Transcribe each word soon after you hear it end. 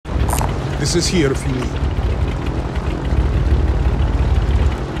This is here if you need.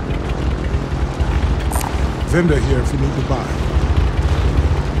 Vendor here if you need to buy.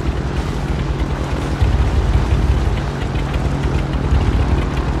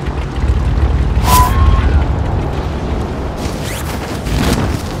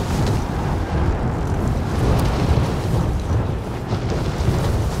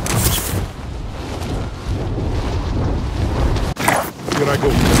 Here I go.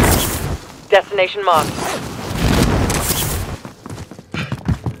 Destination marked.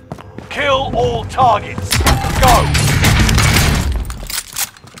 Kill all targets. Go!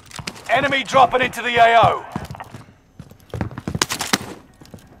 Enemy dropping into the AO.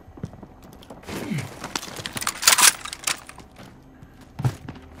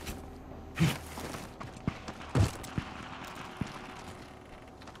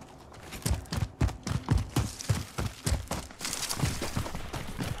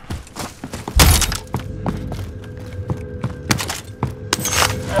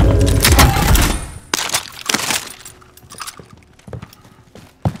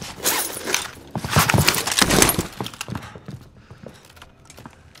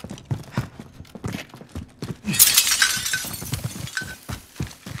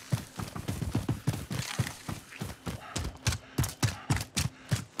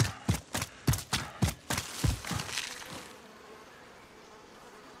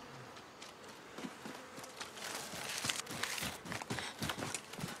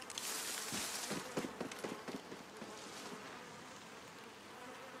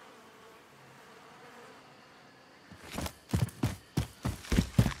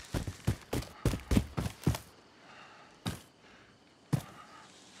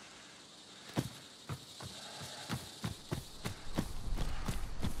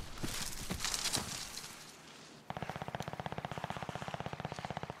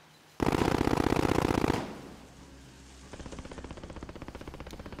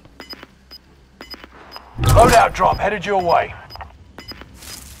 Loadout drop headed your way.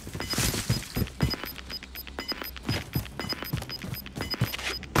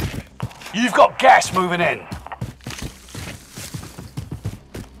 You've got gas moving in.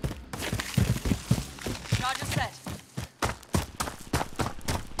 Charger set.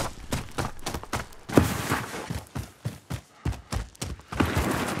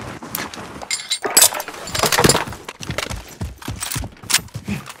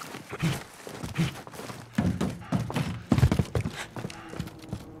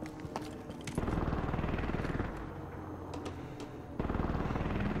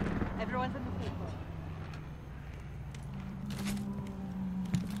 Everyone's in the vehicle.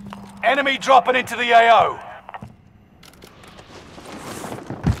 Enemy dropping into the AO.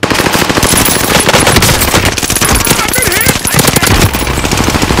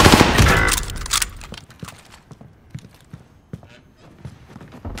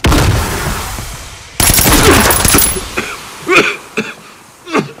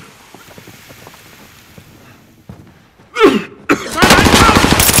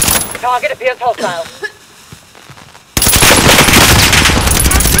 Target appears hostile.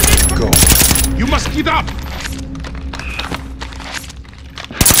 Go. You must get up!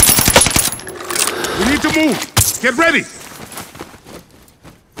 We need to move! Get ready!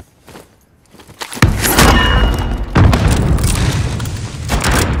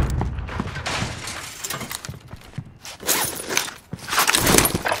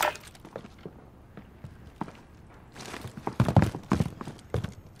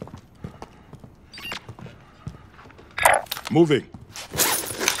 Moving.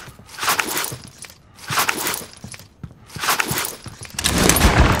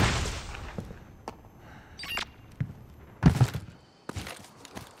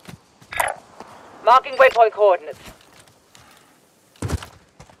 Marking waypoint coordinates.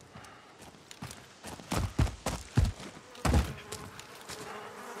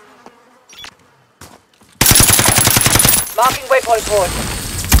 Marking waypoint coordinates.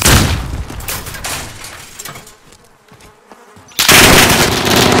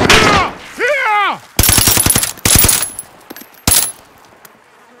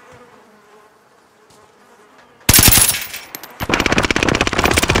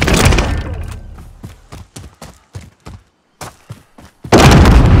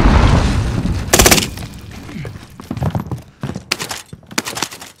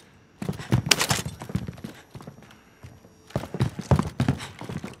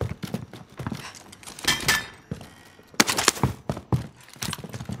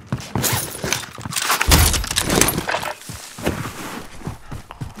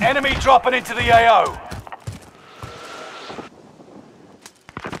 Enemy dropping into the AO.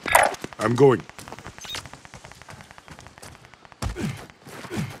 I'm going.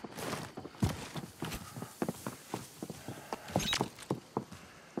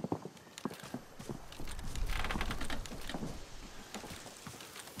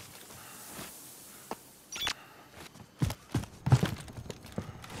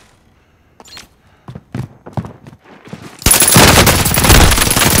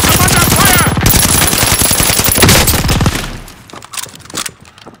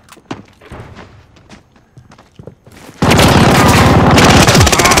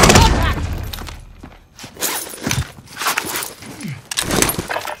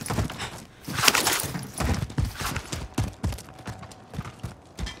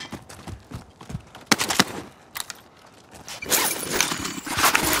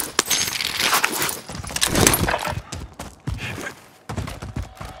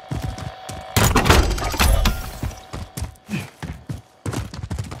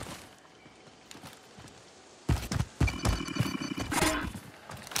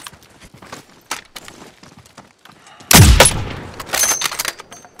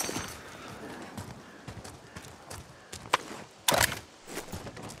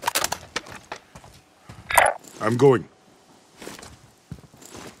 I'm going.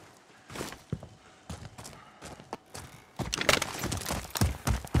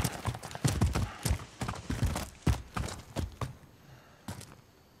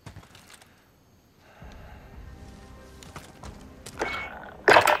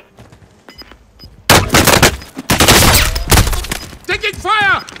 Taking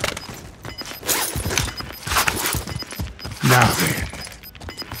fire! Now then.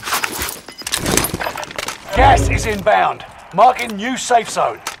 Gas is inbound. Marking new safe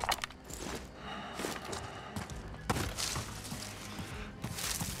zone.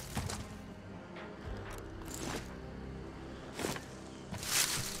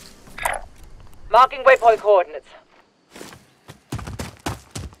 Marking waypoint coordinates.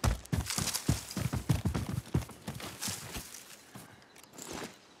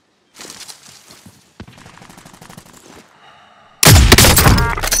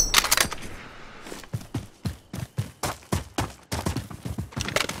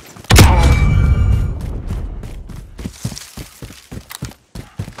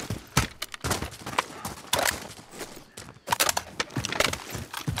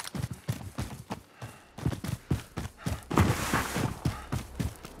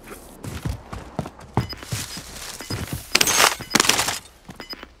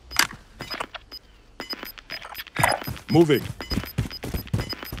 Moving.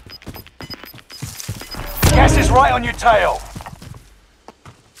 Gas is right on your tail.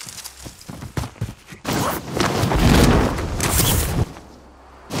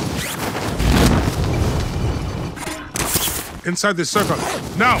 Inside this circle.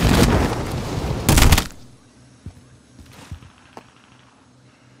 Now!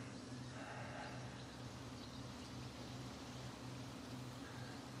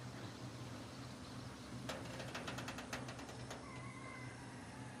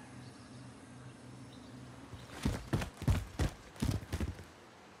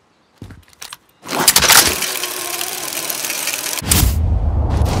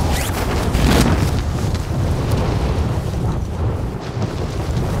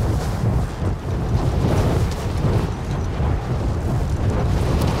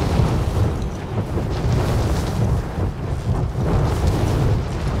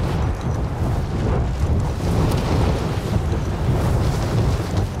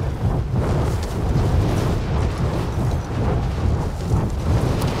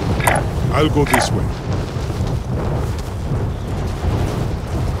 I'll go this way.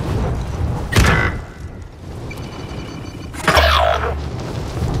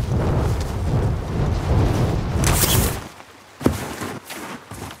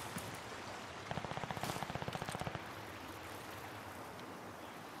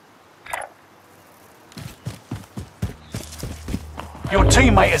 Your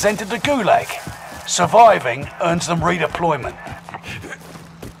teammate has entered the Gulag. Surviving earns them redeployment.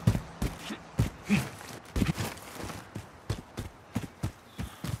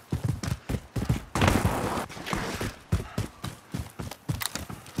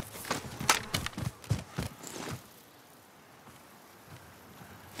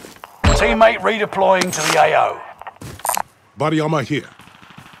 Teammate redeploying to the AO. Body armor here.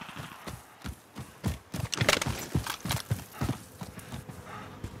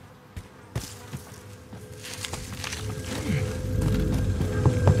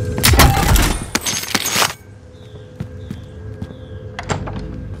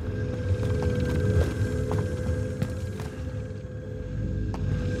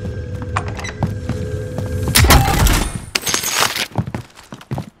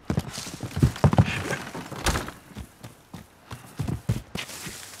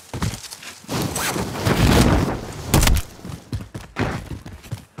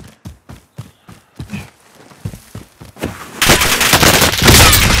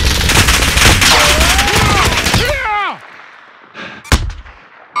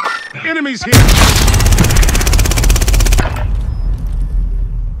 Enemies here!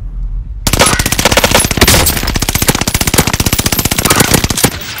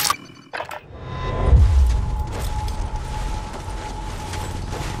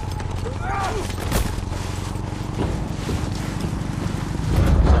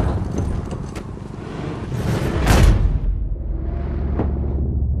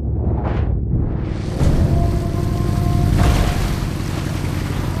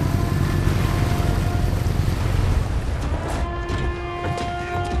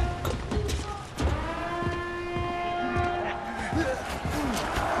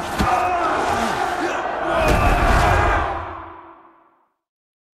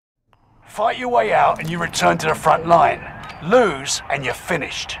 Fight your way out and you return to the front line. Lose and you're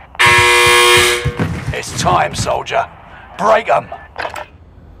finished. It's time, soldier. Break 'em.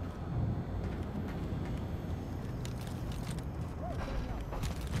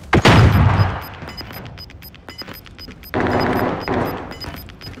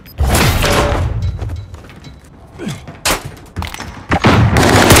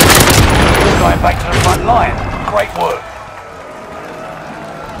 Going back to the front line. Great work.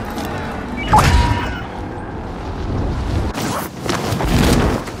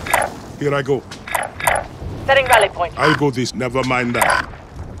 Here I go. Setting rally point. I'll go this. Never mind that.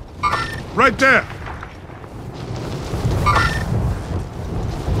 Right there!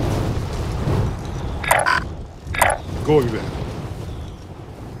 Going there.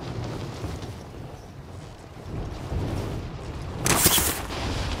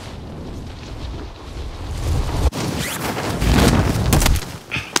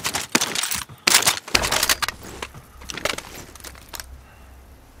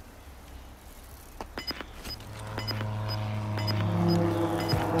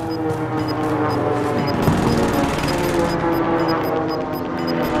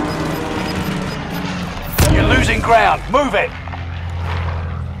 Losing ground. Move it.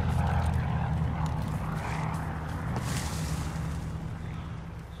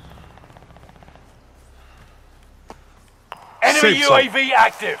 Enemy Safe zone. UAV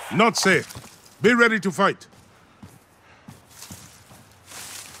active. Not safe. Be ready to fight.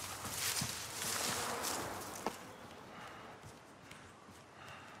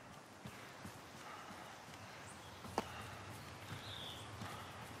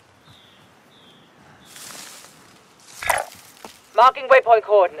 Marking waypoint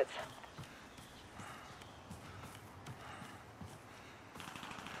coordinates.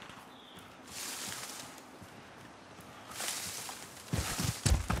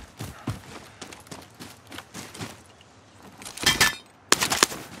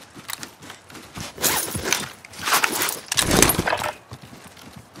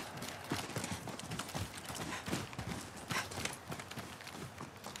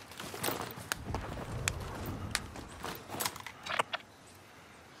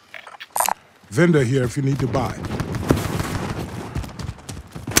 Vendor here if you need to buy.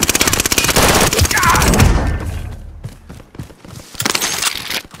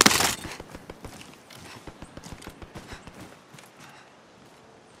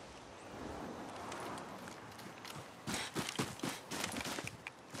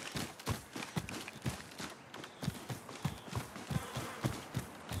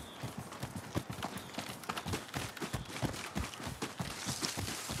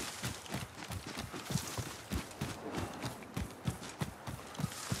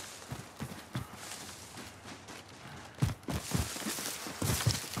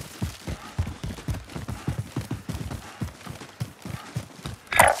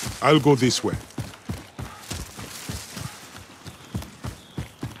 I'll go this way.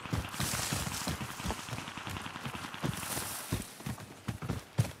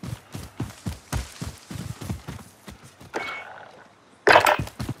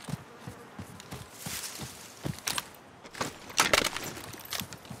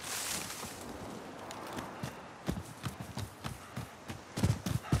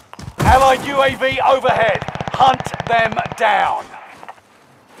 Allied UAV overhead. Hunt them down.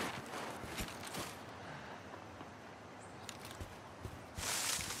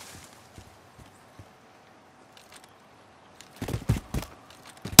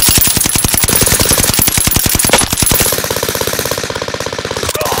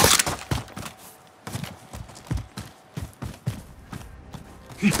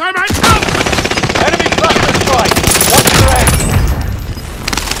 Time out! Enemy cluster strike. Watch your head.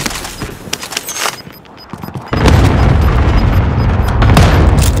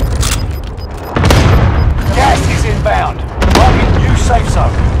 Gas is inbound. Marking new safe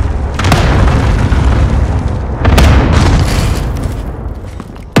zone.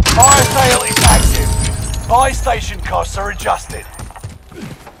 RSA costs are adjusted.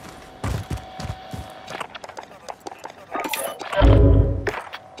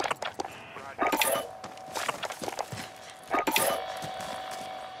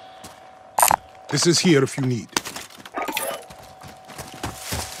 This is here if you need.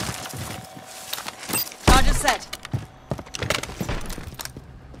 Charges set.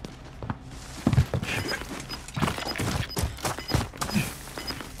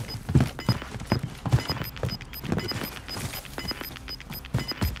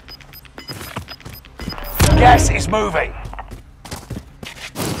 Gas is moving.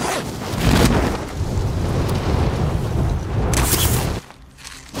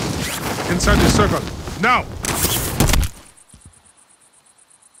 Inside the circle. Now!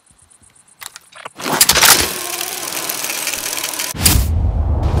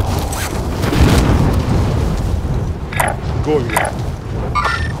 Going there.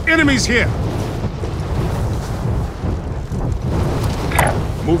 Enemies here!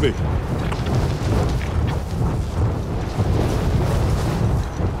 Moving.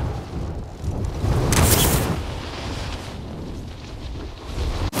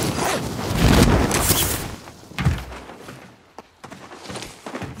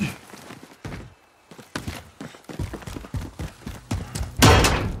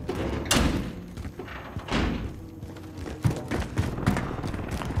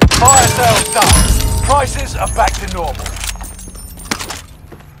 Fire sales done. Prices are back to normal.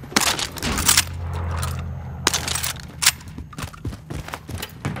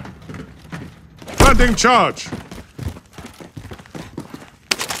 Planting charge!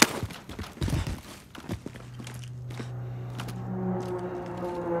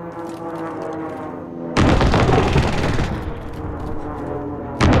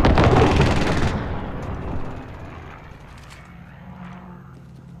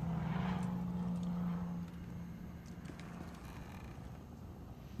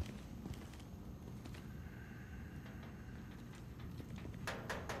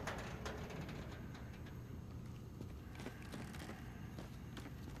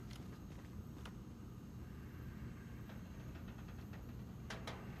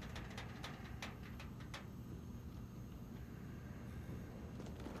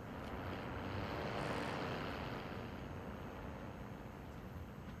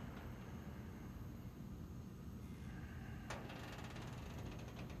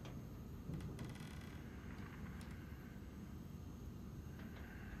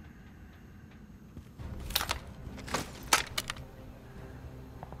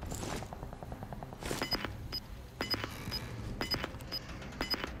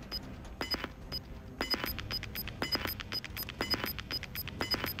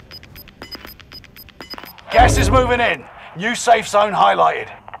 Gas is moving in. New safe zone highlighted.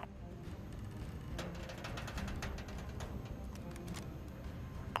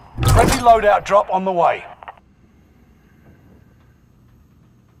 Friendly loadout drop on the way.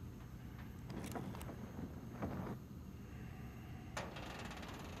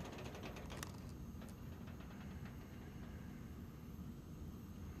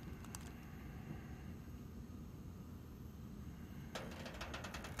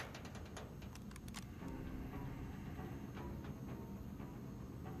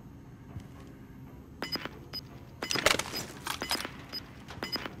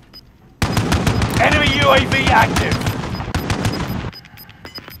 Enemy UAV active.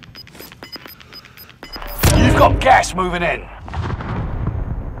 You've got gas moving in.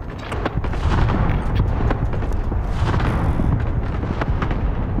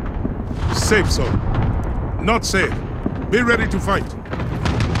 Safe zone. Not safe. Be ready to fight.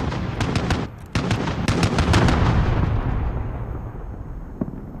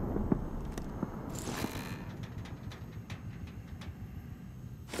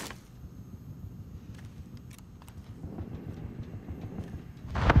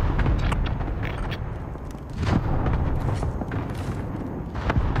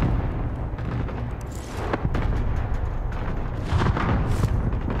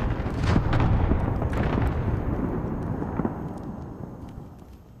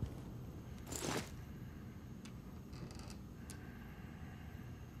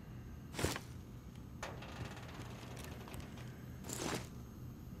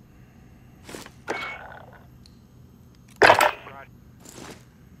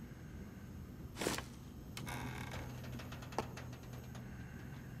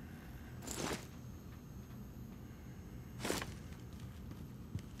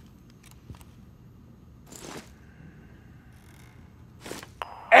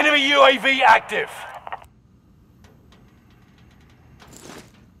 Enemy UAV active.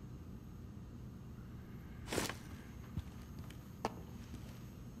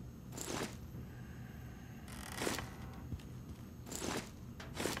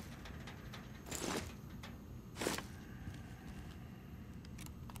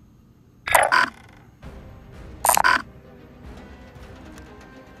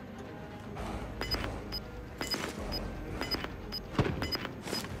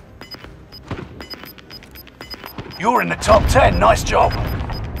 You're in the top 10. Nice job.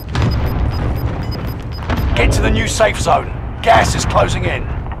 Get to the new safe zone. Gas is closing in.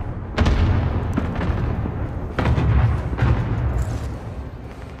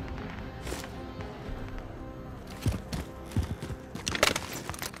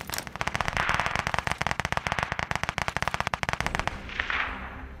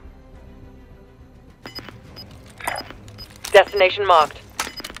 Destination marked.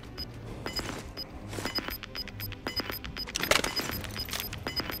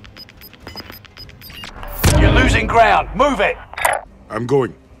 You're losing ground. Move it. I'm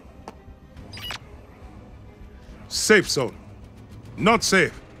going. Safe zone. Not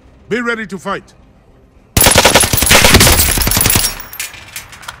safe. Be ready to fight.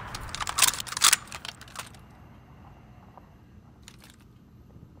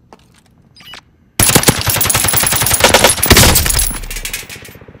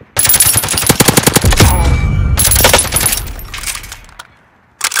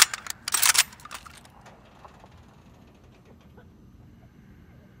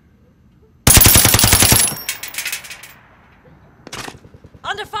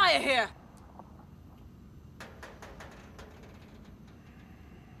 Under fire here!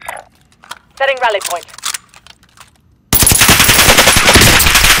 Setting rally point.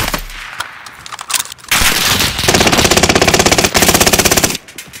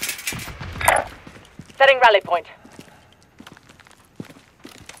 Setting rally point.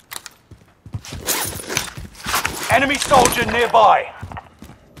 Enemy soldier nearby.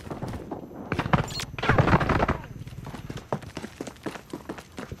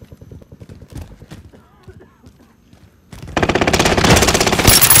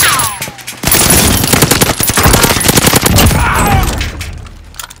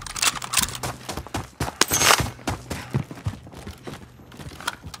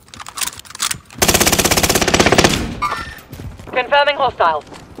 Confirming hostiles.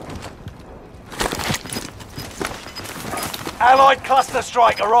 Allied cluster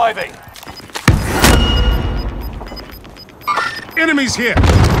strike arriving. Enemies here!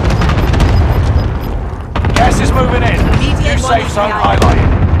 Gas is moving in. New safe zone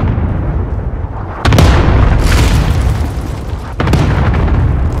highlighted.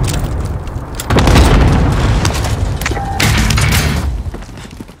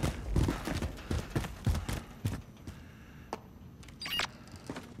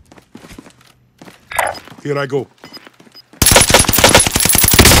 Here I go.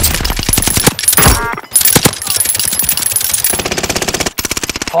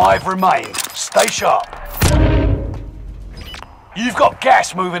 Five remain. Stay sharp. You've got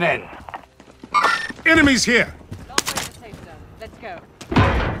gas moving in. Enemies here! Long way to the safe zone. Let's go.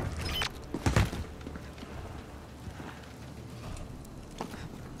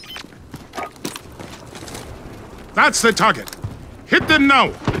 That's the target. Hit them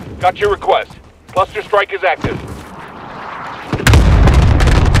now! Got your request. Cluster strike is active.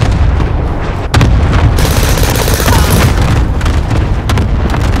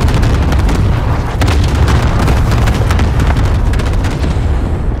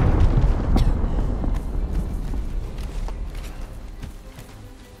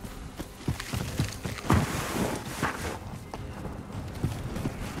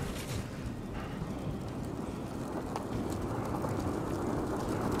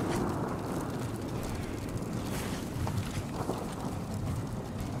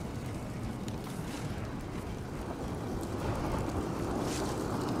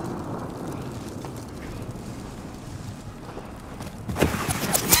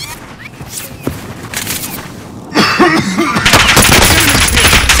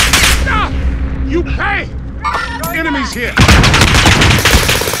 You pay! Enemies here!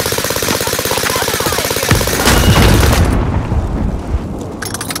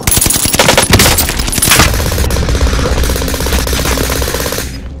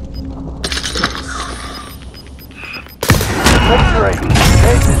 Victory!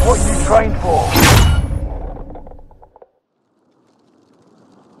 This is what you trained for.